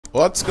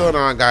What's going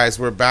on, guys?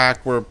 We're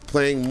back. We're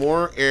playing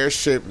more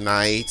Airship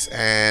Night,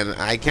 and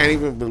I can't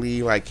even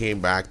believe I came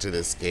back to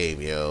this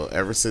game, yo.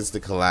 Ever since the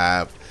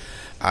collab,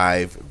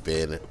 I've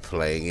been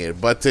playing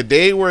it. But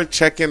today we're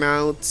checking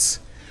out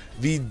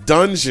the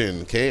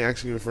dungeon. Okay,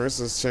 actually, first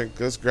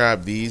let's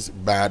grab these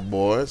bad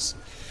boys.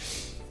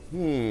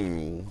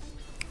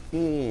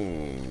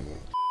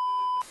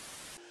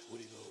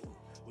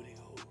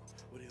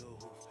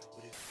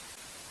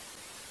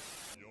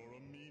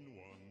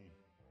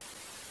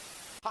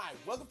 Hi,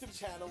 welcome to the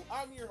channel.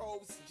 I'm your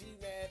host,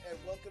 G-Man, and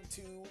welcome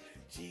to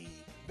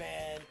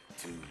G-Man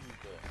Tube.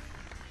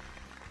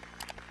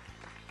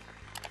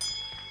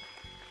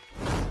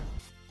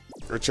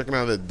 We're checking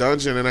out the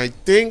dungeon, and I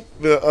think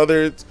the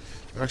other...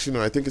 Actually,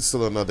 no, I think it's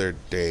still another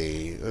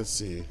day. Let's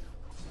see.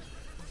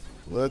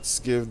 Let's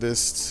give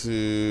this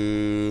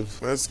to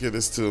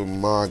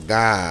my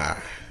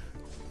guy.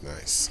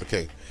 Nice.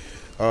 Okay.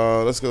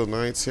 Let's go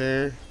Knights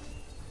here.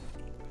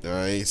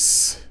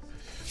 Nice.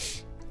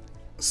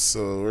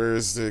 So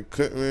where's the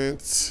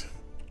equipment?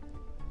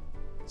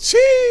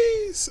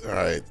 Cheese. All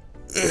right.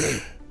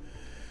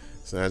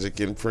 Magic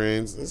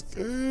imprints. That's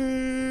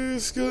good.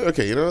 That's good.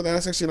 Okay, you know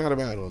that's actually not a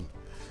bad one.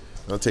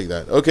 I'll take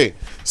that. Okay,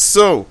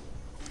 so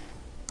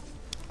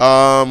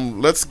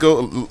let's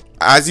go.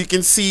 As you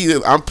can see,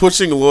 I'm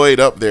pushing Lloyd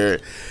up there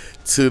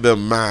to the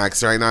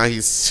max right now.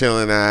 He's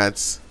chilling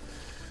at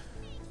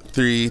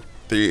hold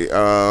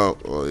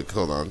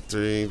on,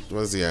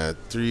 what is he at?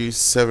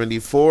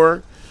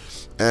 374.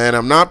 And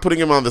I'm not putting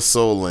him on the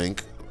soul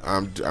link.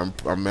 I'm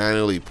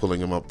manually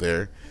pulling him up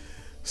there.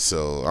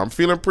 So I'm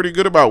feeling pretty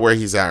good about where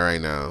he's at right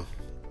now.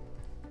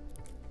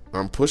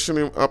 I'm pushing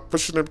him up,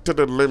 pushing him to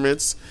the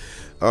limits.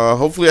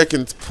 Hopefully I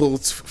can pull a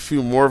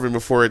few more of him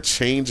before it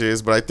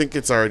changes, but I think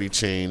it's already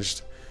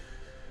changed.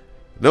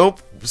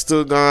 Nope,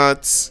 still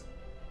got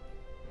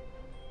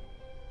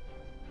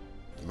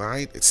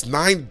 9. It's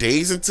 9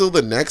 days until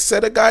the next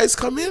set of guys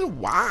come in.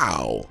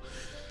 Wow.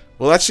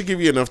 Well, that should give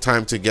you enough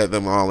time to get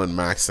them all and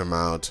max them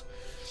out.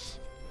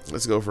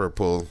 Let's go for a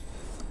pull.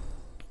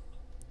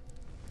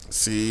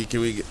 See,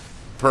 can we get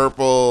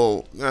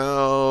purple?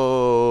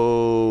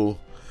 No.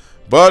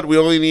 But we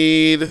only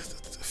need a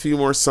few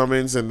more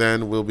summons, and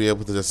then we'll be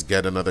able to just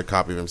get another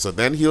copy of him. So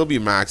then he'll be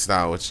maxed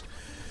out,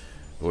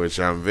 which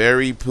I'm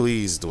very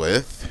pleased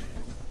with.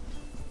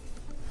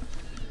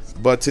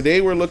 But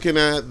today we're looking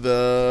at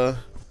the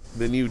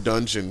new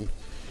dungeon.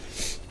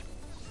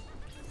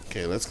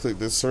 Okay, let's click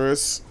this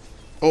first.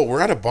 Oh,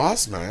 we're at a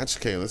boss match.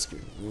 Okay, let's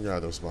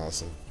grab those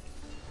bosses.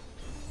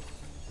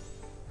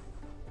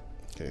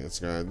 Okay, let's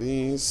grab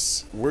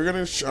these. I'm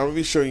gonna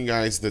be showing you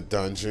guys the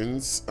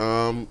dungeons.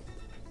 I'd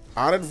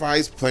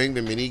advise playing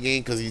the mini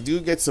game because you do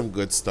get some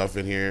good stuff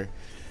in here.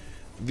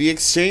 The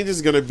exchange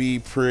is gonna be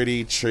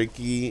pretty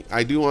tricky.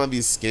 I do want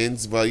these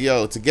skins, but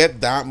yo, to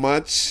get that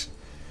much,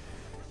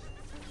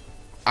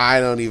 I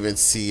don't even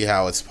see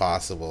how it's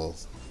possible.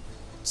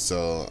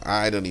 So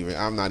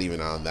I'm not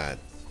even on that.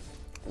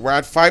 We're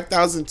at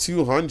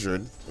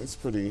 5,200.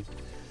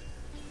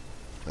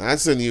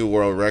 That's a new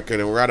world record,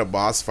 and we're at a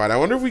boss fight. I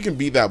wonder if we can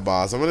beat that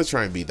boss. I'm gonna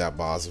try and beat that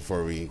boss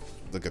before we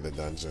look at the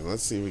dungeon.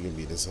 Let's see if we can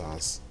beat this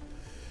boss.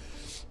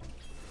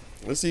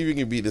 Let's see if we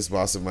can beat this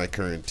boss with my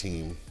current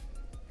team.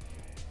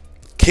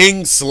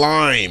 King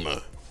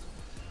Slime.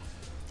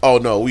 Oh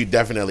no, we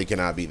definitely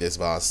cannot beat this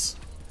boss.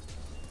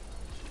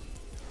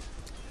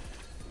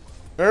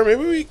 Or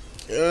maybe we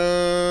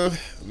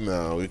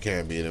no, we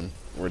can't beat him.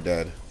 We're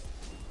dead.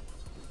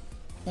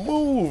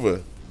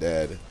 Move.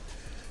 Dead.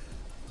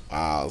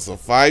 Wow, so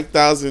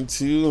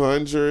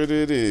 5,200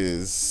 it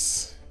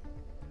is.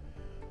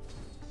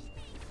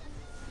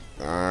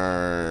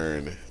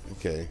 Darn.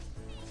 Okay.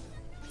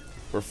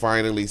 We're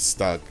finally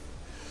stuck.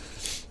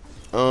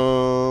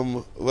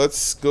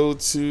 Let's go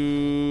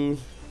to...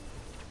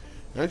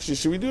 Actually,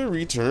 should we do a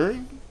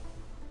return?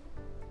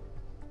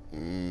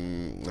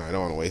 No, I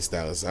don't want to waste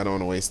those. I don't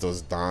want to waste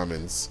those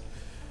diamonds.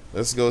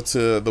 Let's go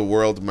to the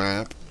world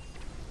map.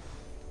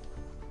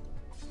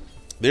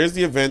 There's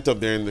the event up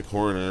there in the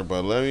corner,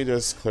 but let me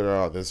just clear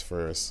out this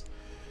first.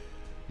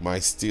 My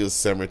Steel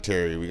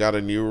Cemetery. We got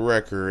a new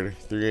record,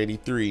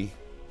 383.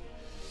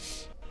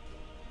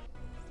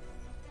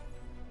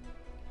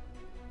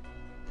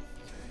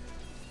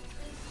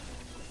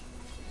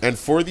 And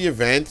for the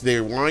event,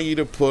 they want you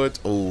to put...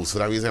 Oh, so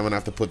that means I'm going to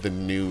have to put the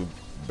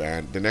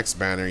next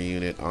banner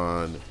unit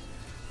on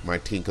my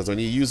team. Because when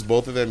you use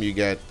both of them, you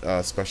get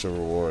special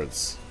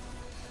rewards.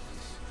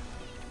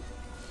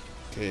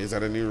 Okay, is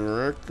that a new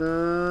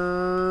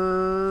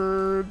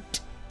record?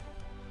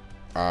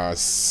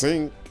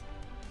 Sync.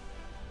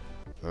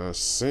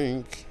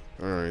 Sync.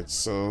 Alright,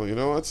 so you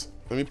know what?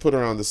 Let me put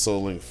her on the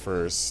soul link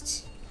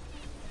first.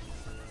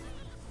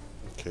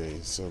 Okay,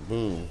 so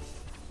boom.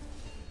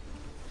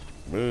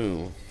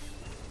 Boom.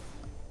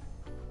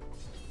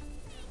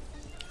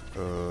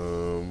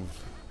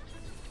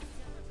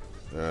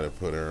 Gotta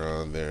put her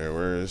on there.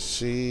 Where is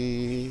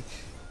she?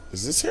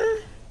 Is this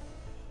her?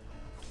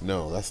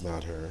 No, that's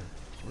not her.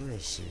 Where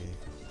is she?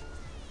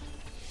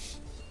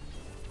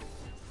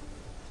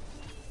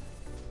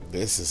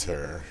 This is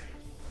her.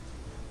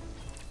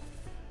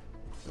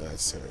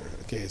 That's her.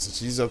 Okay, so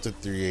she's up to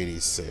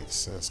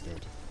 386. That's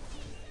good.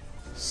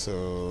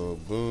 So,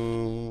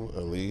 boom.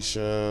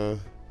 Alicia.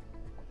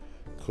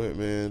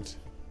 Equipment.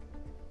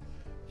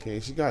 Okay,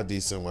 she got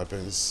decent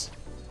weapons.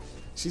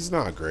 She's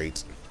not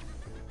great.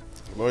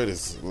 Lloyd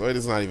is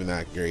not even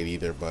that great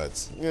either,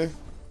 but yeah.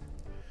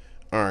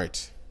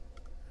 Alright.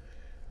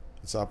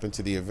 Let's hop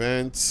into the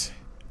event.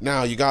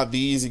 Now you got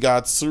these, you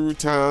got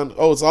Surutown.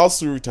 Oh, it's all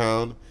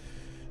Surutown.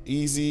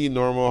 Easy,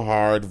 normal,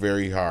 hard,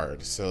 very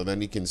hard. So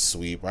then you can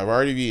sweep. I've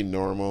already been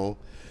normal.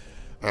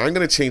 I'm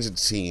gonna change the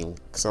team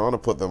because I want to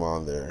put them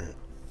on there.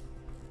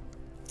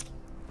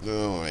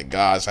 Oh my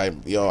gosh, I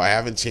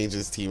haven't changed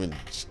this team in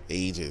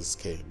ages.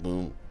 Okay,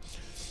 boom.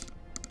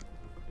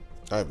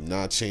 I have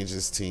not changed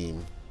this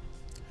team.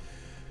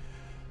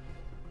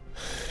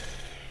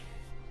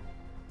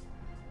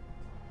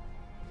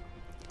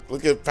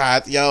 Look at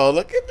Pat. Yo,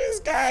 look at this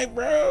guy,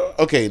 bro.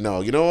 Okay,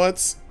 no, you know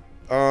what?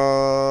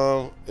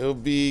 It'll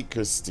be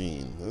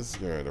Christine. Let's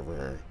get rid of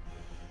her.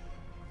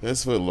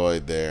 Let's put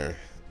Lloyd there.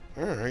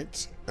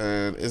 Alright.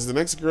 And is the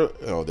next girl...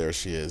 Oh, there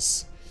she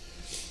is.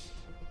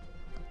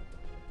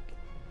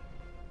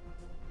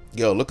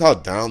 Yo, look how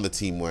down the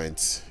team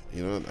went.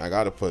 You know, I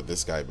gotta put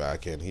this guy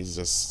back in. He's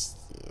just...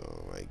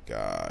 Oh my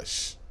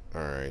gosh.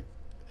 Alright.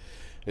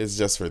 It's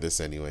just for this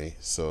anyway.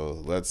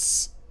 So,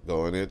 let's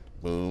go in it.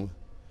 Boom.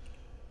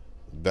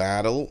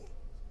 Battle.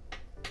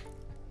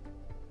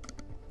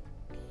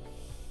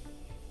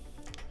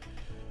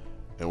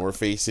 And we're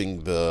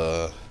facing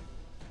the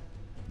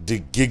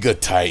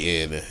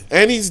Gigatitan.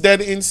 And he's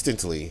dead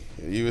instantly.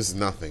 He was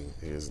nothing.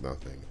 He was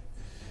nothing.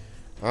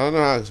 I don't know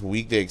how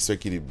weak they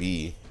expect you to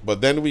be.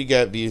 But then we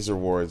get these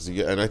rewards.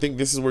 And I think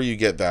this is where you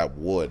get that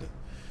wood.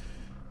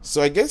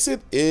 So I guess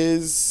it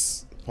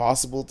is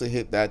possible to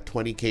hit that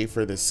 20k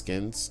for the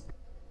skins.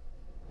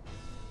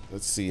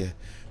 Let's see.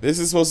 This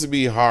is supposed to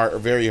be hard,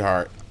 very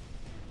hard.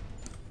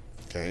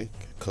 Okay.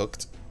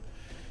 Cooked.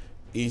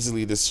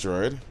 Easily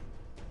destroyed.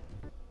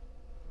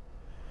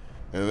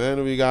 And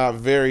then we got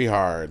very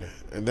hard.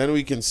 And then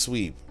we can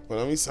sweep. But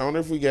let me, I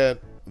wonder if we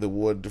get the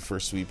wood for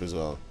sweep as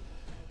well.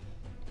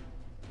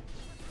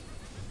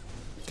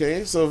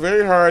 Okay, so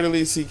very hard. At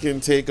least he can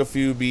take a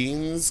few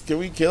beans. Can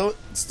we kill it?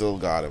 Still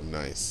got him.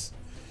 Nice.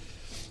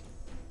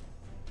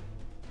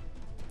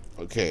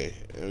 Okay,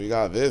 and we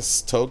got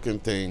this token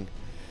thing.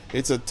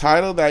 It's a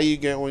title that you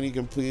get when you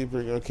complete.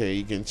 Okay,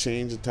 you can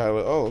change the title.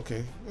 Oh,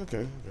 okay,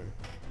 okay.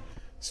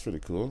 It's pretty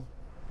cool.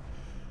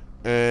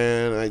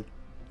 And I.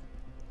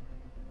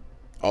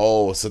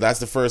 Oh, so that's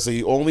the first. So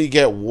you only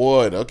get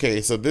wood.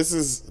 Okay, so this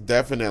is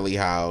definitely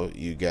how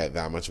you get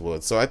that much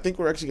wood. So I think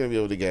we're actually gonna be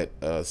able to get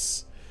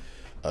us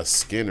a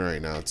skin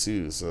right now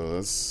too. So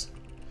let's.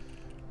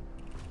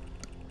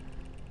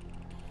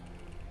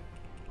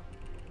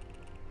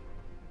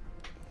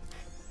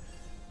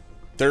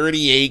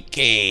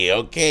 $38K.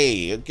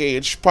 Okay,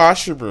 it's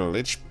possible.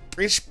 It's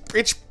possible.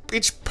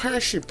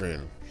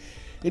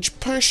 It's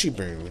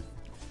possible.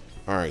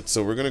 All right,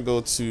 so we're gonna go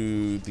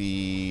to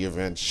the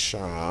event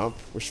shop.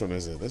 Which one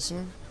is it? This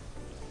one?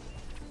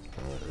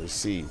 All right,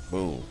 receipt.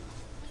 Boom.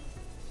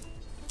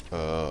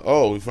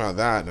 Oh, we found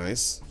that.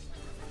 Nice.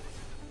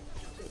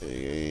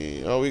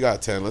 Oh, we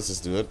got 10. Let's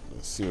just do it.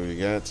 Let's see what we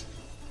get.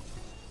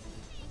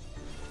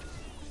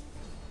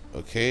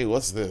 Okay,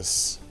 what's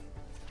this?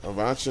 A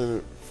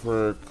voucher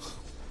for...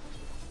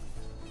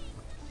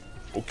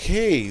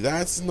 Okay,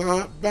 that's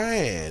not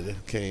bad.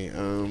 Okay,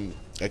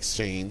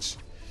 exchange.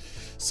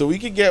 So we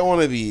could get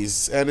one of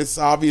these, and it's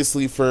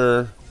obviously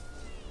for...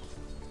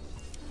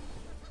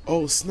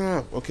 Oh,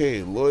 snap.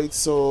 Okay, Lloyd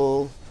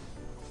Soul.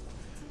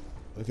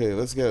 Okay,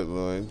 let's get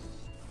Lloyd.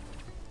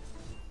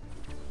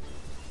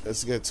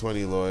 Let's get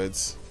 20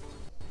 Lloyds.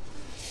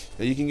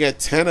 And you can get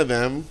 10 of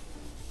them.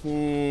 I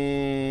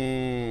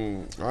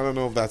don't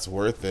know if that's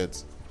worth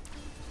it.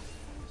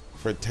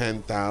 For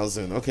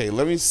 10,000. Okay,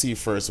 let me see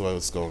first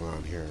what's going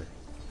on here.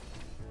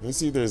 Let's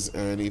see if there's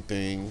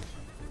anything.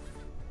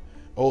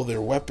 Oh,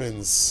 they're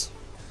weapons.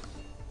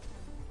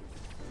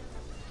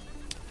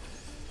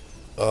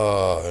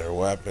 Oh, they're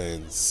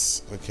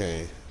weapons.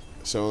 Okay.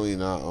 Surely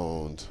not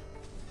owned.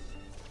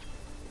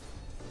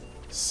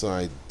 So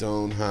I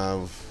don't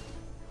have...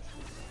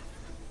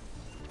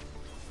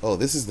 Oh,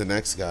 this is the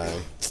next guy.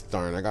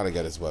 Darn, I gotta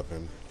get his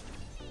weapon.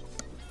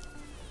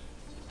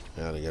 I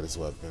gotta get his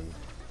weapon.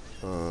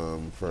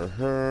 For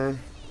her.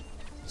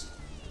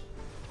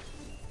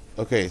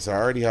 Okay, so I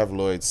already have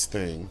Lloyd's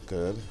thing.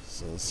 Good.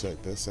 So let's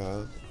check this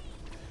out.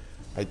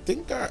 I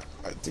think I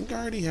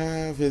already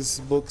have his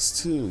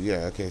books too.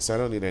 Yeah, okay, so I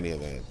don't need any of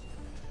that.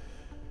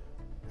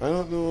 I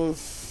don't know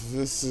if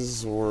this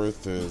is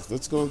worth it.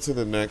 Let's go into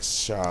the next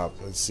shop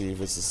and see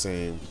if it's the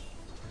same.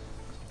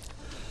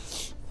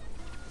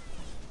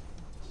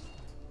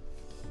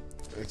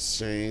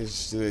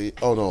 Exchange the...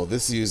 Oh no,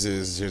 this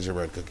uses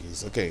gingerbread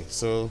cookies. Okay,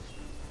 so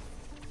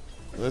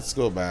let's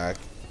go back.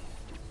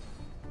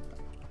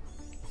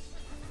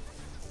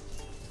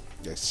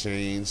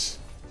 Exchange.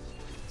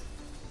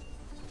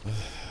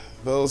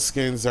 Those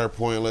skins are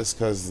pointless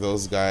because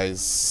those guys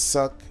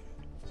suck.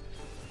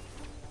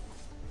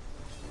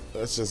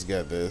 Let's just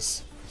get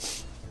this.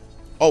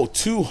 Oh,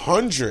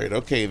 200.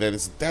 Okay, then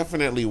it's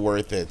definitely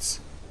worth it.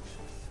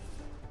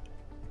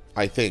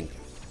 I think.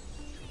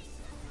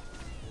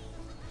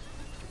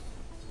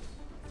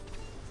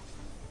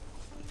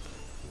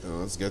 Now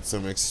let's get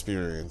some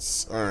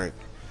experience. Alright.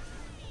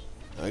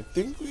 I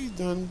think we've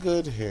done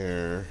good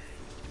here.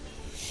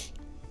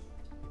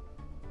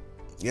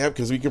 Yeah,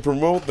 because we can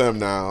promote them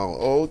now.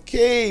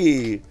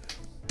 Okay.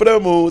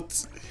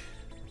 Promote.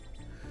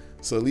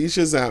 So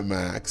Alicia's at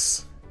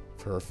max.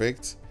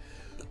 Perfect.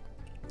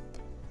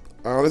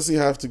 I honestly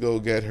have to go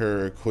get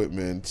her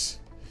equipment.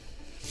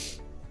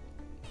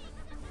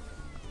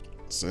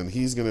 So, and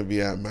he's going to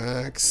be at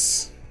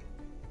max.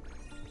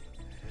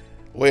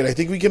 Wait, I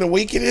think we can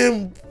awaken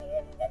him.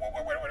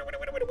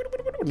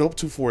 Nope,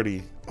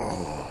 240.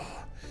 Oh.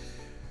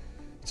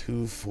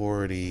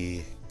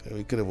 240.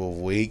 We could have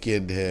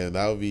awakened him.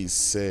 That would be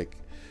sick.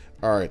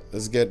 Alright,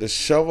 let's get the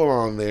shovel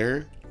on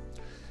there.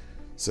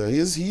 So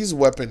he's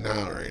weaponed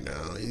out right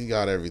now. He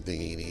got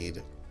everything he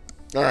need.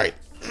 Alright.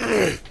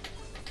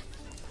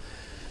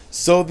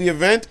 So the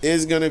event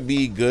is going to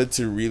be good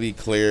to really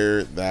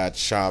clear that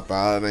shop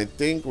out. And I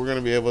think we're going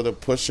to be able to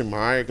push him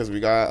higher because we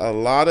got a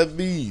lot of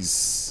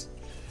these.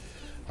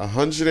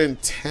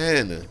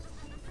 110. I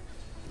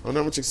don't know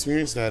how much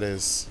experience that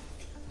is.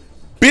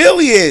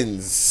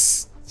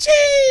 Billions!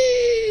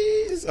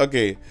 Jeez!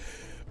 Okay.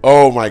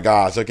 Oh my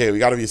gosh. Okay, we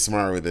got to be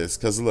smart with this.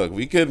 Because look,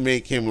 we could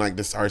make him like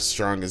this our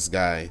strongest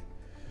guy.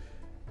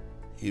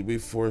 He'd be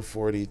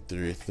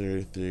 443,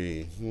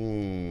 33.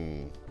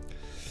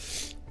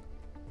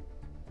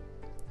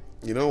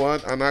 You know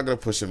what? I'm not going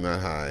to push him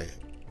that high.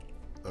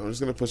 I'm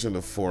just going to push him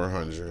to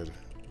 400.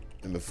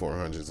 In the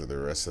 400s of the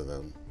rest of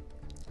them.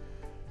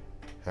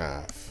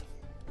 Half.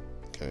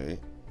 Okay.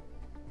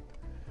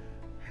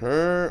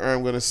 Her,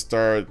 I'm going to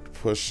start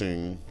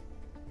pushing.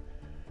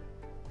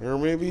 Or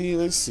maybe,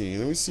 let's see.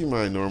 Let me see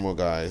my normal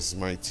guys.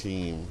 My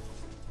team.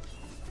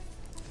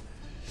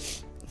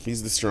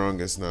 He's the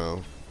strongest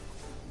now.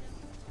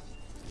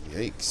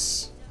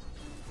 Yikes.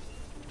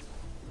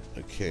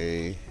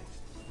 Okay.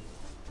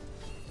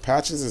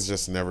 Patches has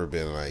just never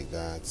been like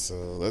that. So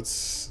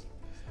let's...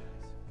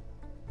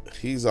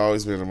 He's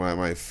always been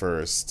my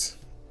first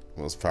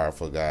most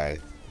powerful guy.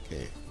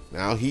 Okay.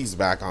 Now he's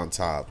back on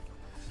top.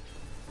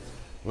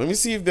 Let me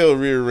see if they'll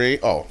rearrange.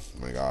 Oh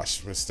my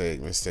gosh.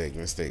 Mistake.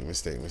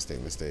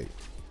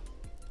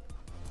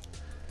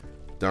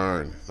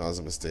 Darn. That was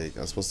a mistake.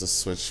 I was supposed to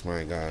switch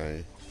my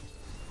guy.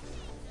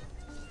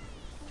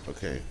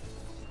 Okay.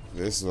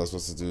 This is what I'm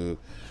supposed to do.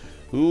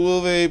 Who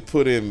will they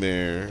put in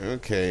there?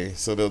 Okay.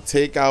 So they'll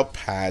take out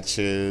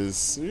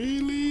Patches.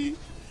 Really?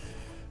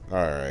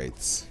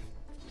 Alright.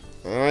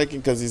 I like him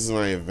because he's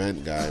my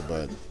event guy,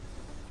 but...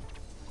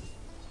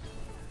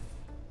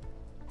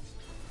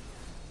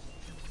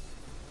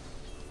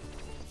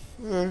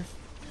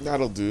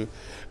 that'll do.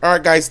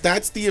 Alright guys,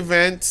 that's the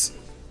event.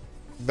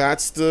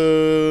 That's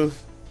the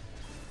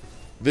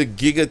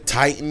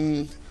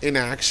Gigatitan in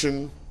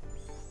action.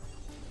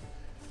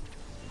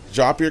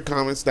 Drop your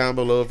comments down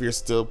below if you're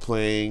still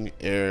playing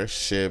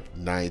Airship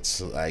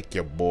Nights like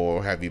your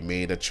boy. Have you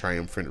made a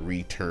triumphant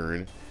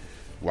return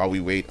while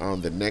we wait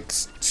on the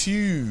next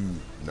 2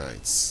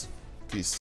 nights? Peace.